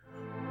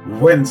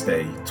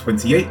Wednesday,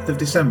 28th of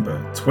December,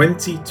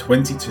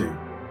 2022.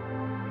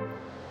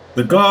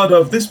 The God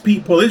of this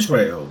people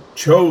Israel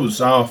chose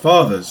our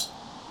fathers,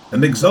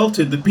 and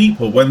exalted the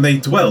people when they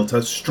dwelt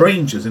as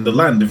strangers in the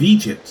land of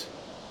Egypt.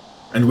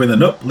 And with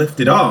an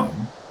uplifted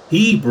arm,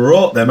 he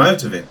brought them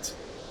out of it.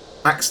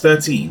 Acts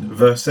 13,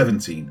 verse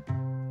 17.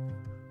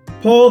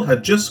 Paul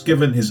had just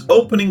given his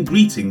opening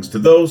greetings to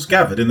those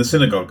gathered in the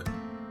synagogue.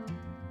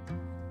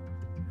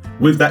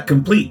 With that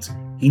complete,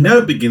 he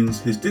now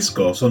begins his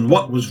discourse on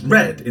what was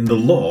read in the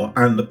law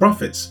and the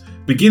prophets,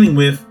 beginning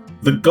with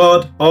the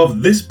God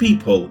of this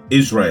people,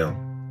 Israel.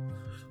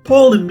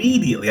 Paul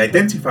immediately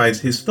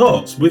identifies his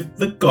thoughts with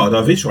the God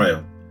of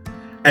Israel.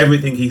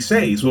 Everything he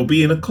says will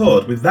be in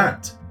accord with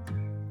that.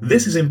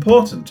 This is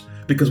important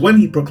because when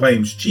he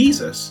proclaims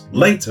Jesus,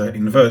 later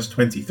in verse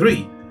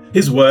 23,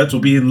 his words will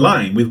be in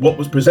line with what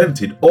was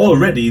presented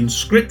already in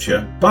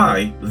Scripture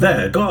by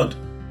their God.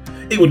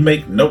 It would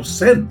make no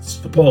sense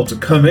for Paul to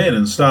come in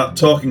and start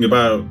talking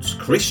about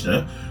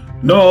Krishna,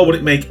 nor would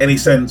it make any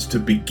sense to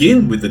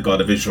begin with the God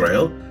of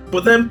Israel,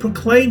 but then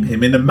proclaim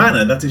him in a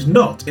manner that is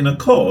not in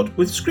accord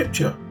with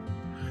Scripture.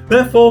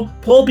 Therefore,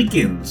 Paul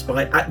begins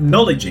by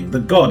acknowledging the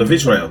God of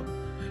Israel,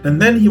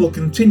 and then he will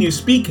continue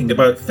speaking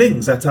about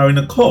things that are in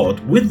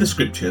accord with the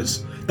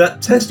Scriptures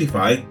that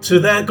testify to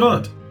their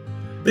God.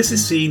 This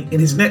is seen in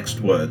his next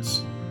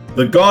words.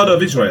 The God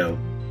of Israel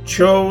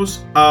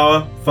chose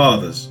our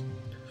fathers.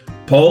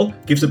 Paul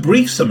gives a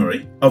brief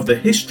summary of the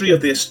history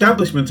of the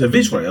establishment of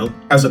Israel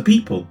as a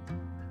people.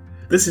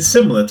 This is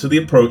similar to the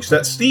approach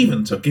that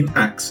Stephen took in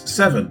Acts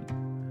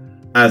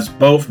 7. As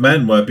both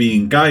men were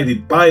being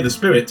guided by the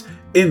Spirit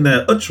in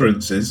their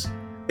utterances,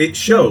 it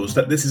shows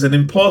that this is an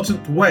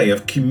important way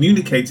of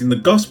communicating the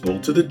gospel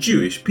to the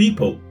Jewish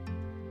people.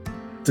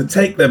 To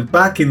take them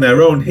back in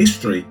their own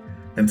history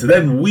and to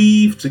then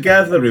weave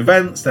together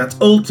events that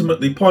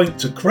ultimately point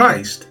to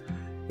Christ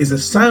is a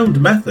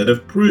sound method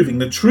of proving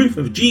the truth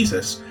of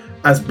Jesus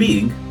as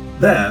being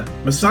their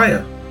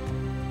Messiah.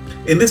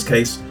 In this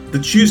case, the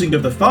choosing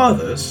of the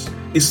fathers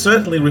is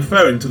certainly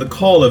referring to the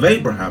call of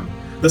Abraham,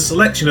 the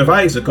selection of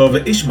Isaac over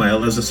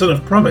Ishmael as the son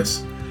of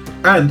promise,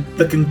 and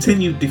the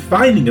continued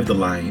defining of the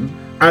line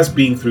as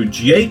being through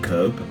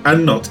Jacob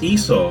and not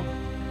Esau.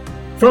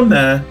 From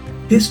there,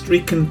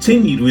 history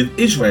continued with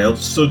Israel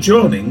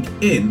sojourning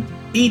in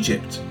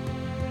Egypt.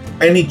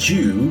 Any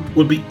Jew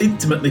would be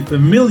intimately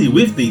familiar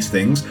with these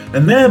things,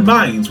 and their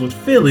minds would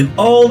fill in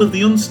all of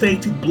the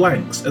unstated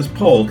blanks as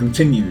Paul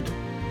continued.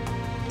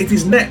 It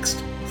is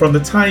next from the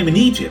time in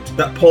Egypt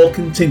that Paul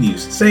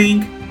continues,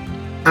 saying,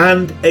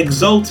 and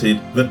exalted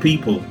the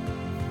people.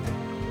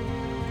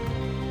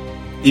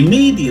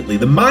 Immediately,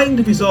 the mind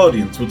of his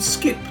audience would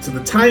skip to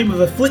the time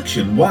of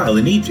affliction while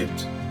in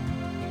Egypt.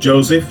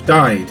 Joseph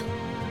died,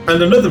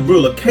 and another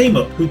ruler came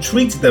up who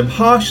treated them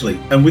harshly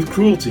and with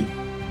cruelty.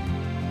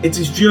 It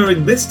is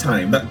during this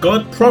time that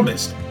God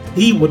promised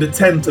he would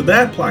attend to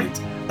their plight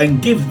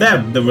and give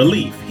them the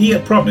relief he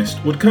had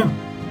promised would come.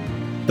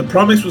 The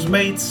promise was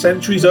made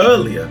centuries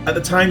earlier at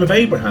the time of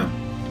Abraham.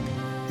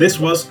 This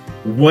was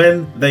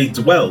when they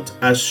dwelt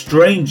as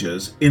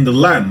strangers in the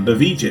land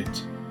of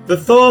Egypt. The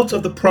thought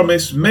of the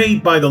promise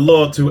made by the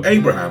Lord to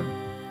Abraham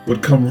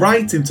would come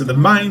right into the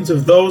minds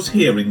of those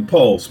hearing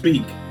Paul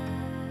speak.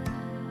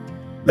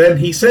 Then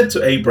he said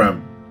to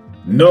Abram,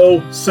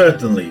 "Know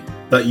certainly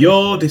that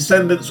your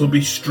descendants will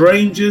be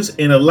strangers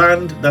in a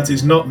land that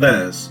is not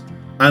theirs,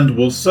 and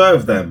will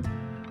serve them,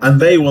 and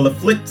they will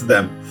afflict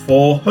them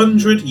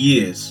 400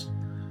 years.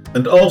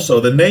 And also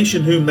the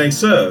nation whom they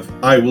serve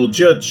I will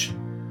judge.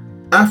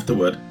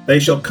 Afterward they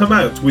shall come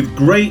out with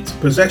great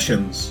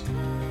possessions."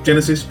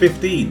 Genesis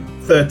 15,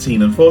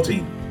 13 and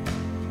 14.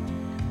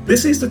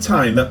 This is the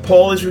time that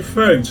Paul is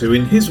referring to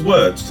in his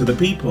words to the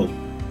people.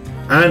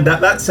 And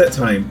at that set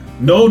time,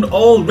 known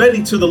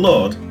already to the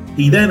Lord,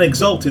 he then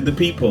exalted the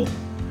people,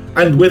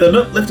 and with an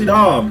uplifted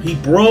arm he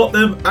brought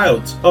them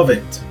out of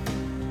it.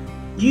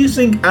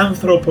 Using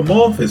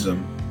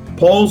anthropomorphism,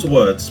 Paul's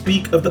words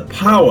speak of the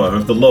power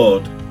of the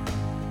Lord.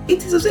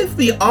 It is as if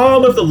the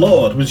arm of the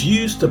Lord was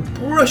used to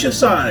brush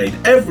aside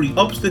every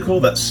obstacle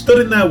that stood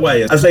in their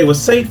way as they were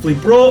safely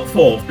brought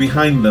forth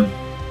behind them.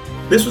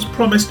 This was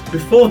promised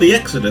before the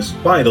Exodus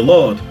by the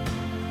Lord.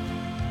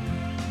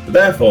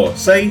 Therefore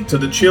say to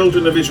the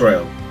children of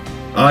Israel,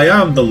 I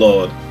am the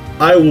Lord.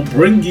 I will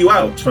bring you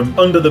out from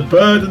under the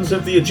burdens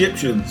of the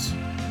Egyptians.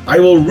 I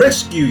will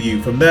rescue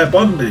you from their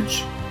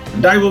bondage,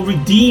 and I will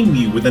redeem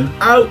you with an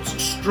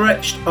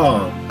outstretched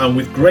arm and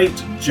with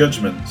great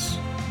judgments.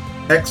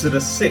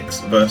 Exodus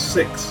 6, verse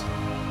 6.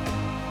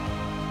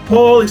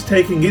 Paul is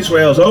taking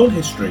Israel's own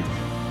history,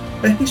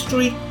 a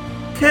history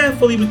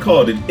carefully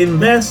recorded in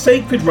their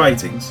sacred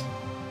writings,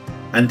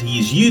 and he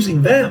is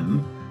using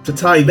them to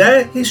tie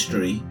their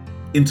history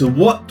into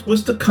what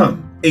was to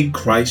come in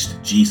Christ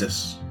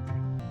Jesus.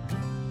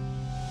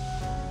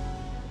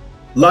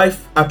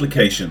 Life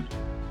application.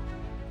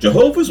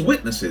 Jehovah's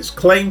Witnesses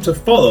claim to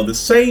follow the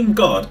same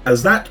God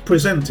as that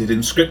presented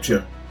in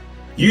Scripture,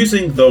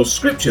 using those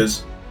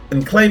Scriptures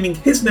and claiming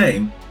His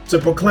name to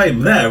proclaim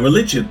their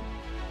religion.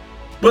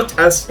 But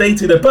as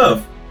stated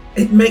above,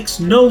 it makes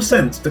no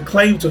sense to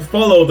claim to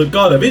follow the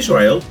God of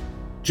Israel,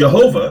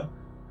 Jehovah,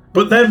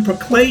 but then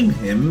proclaim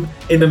him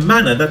in a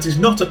manner that is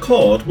not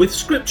accord with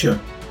Scripture.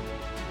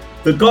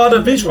 The God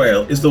of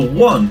Israel is the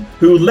one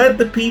who led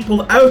the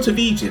people out of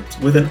Egypt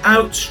with an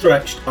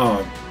outstretched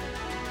arm.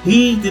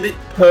 He did it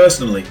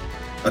personally,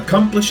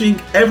 accomplishing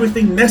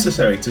everything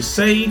necessary to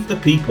save the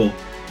people.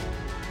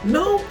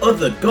 No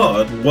other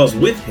God was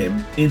with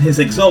him in his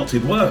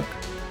exalted work.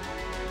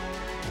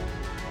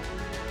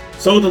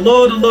 So the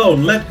Lord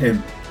alone led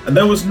him, and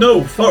there was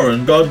no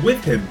foreign God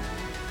with him.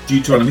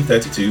 Deuteronomy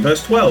 32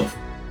 verse 12.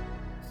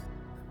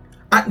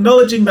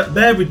 Acknowledging that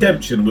their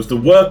redemption was the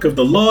work of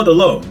the Lord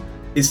alone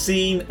is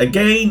seen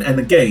again and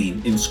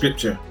again in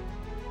Scripture.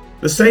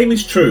 The same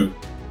is true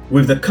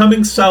with the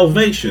coming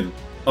salvation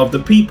of the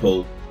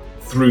people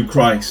through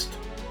Christ.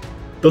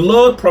 The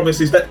Lord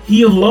promises that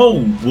he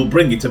alone will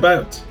bring it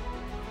about.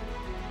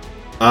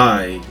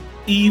 I,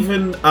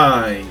 even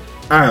I,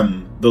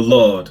 am the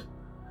Lord,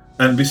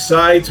 and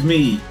besides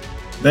me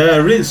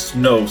there is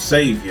no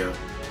Saviour.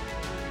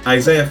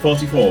 Isaiah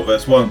 44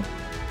 verse 1.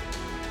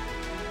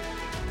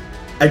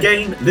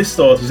 Again, this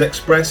thought is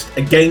expressed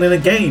again and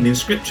again in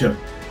Scripture.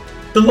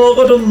 The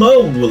Lord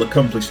alone will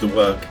accomplish the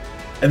work,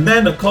 and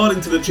then according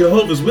to the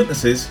Jehovah's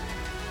Witnesses,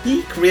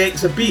 he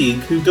creates a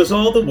being who does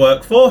all the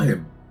work for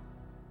him.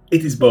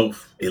 It is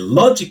both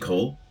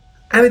illogical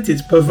and it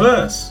is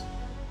perverse.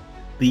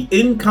 The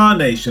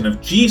incarnation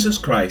of Jesus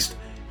Christ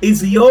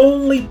is the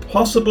only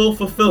possible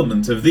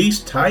fulfillment of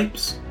these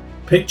types,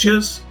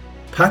 pictures,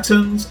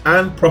 patterns,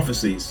 and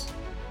prophecies.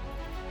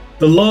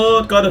 The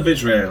Lord God of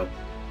Israel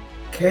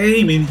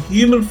came in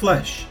human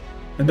flesh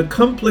and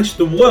accomplished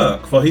the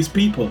work for his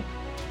people.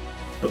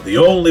 But the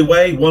only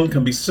way one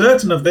can be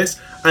certain of this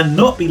and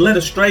not be led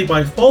astray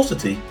by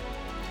falsity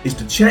is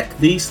to check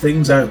these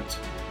things out.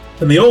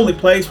 And the only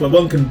place where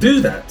one can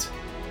do that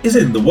is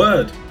in the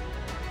Word.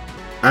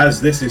 As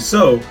this is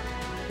so,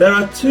 there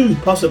are two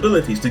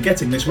possibilities to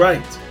getting this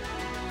right.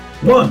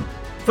 One,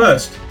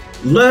 first,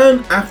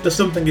 learn after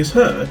something is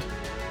heard,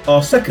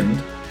 or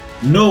second,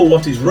 know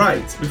what is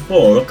right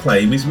before a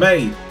claim is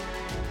made.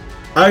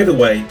 Either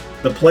way,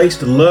 the place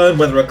to learn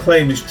whether a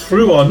claim is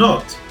true or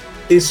not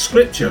is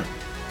Scripture.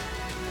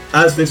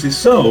 As this is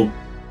so,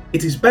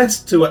 it is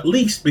best to at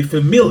least be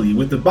familiar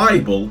with the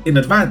Bible in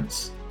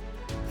advance.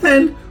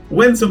 Then,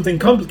 when something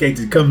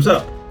complicated comes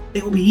up,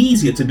 it will be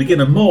easier to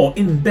begin a more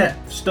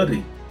in-depth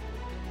study.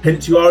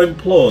 Hence you are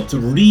implored to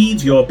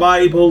read your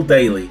Bible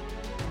daily,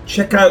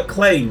 check out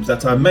claims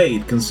that are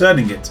made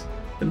concerning it,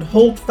 and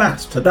hold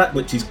fast to that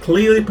which is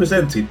clearly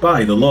presented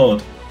by the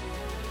Lord.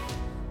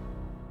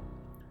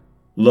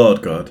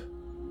 Lord God,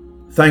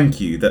 thank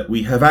you that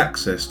we have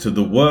access to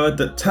the Word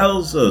that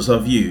tells us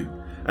of you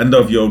and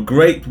of your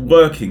great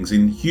workings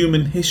in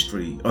human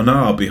history on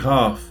our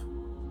behalf.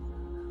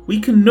 We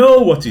can know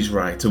what is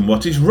right and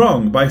what is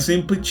wrong by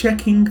simply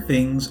checking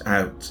things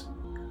out.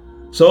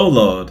 So,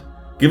 Lord,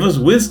 give us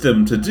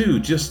wisdom to do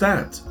just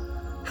that.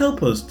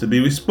 Help us to be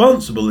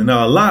responsible in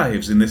our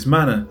lives in this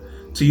manner.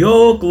 To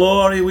your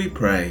glory we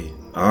pray.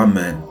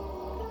 Amen.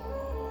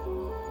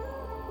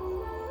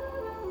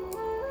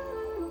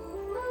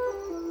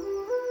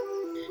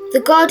 The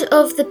God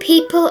of the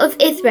people of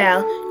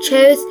Israel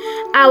chose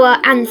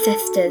our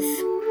ancestors.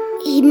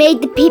 He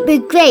made the people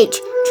great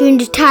during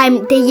the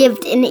time they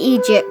lived in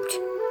Egypt.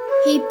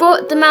 He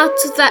brought them out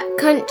of that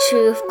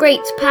country with great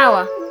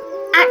power.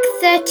 Acts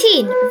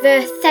 13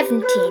 verse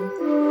 17.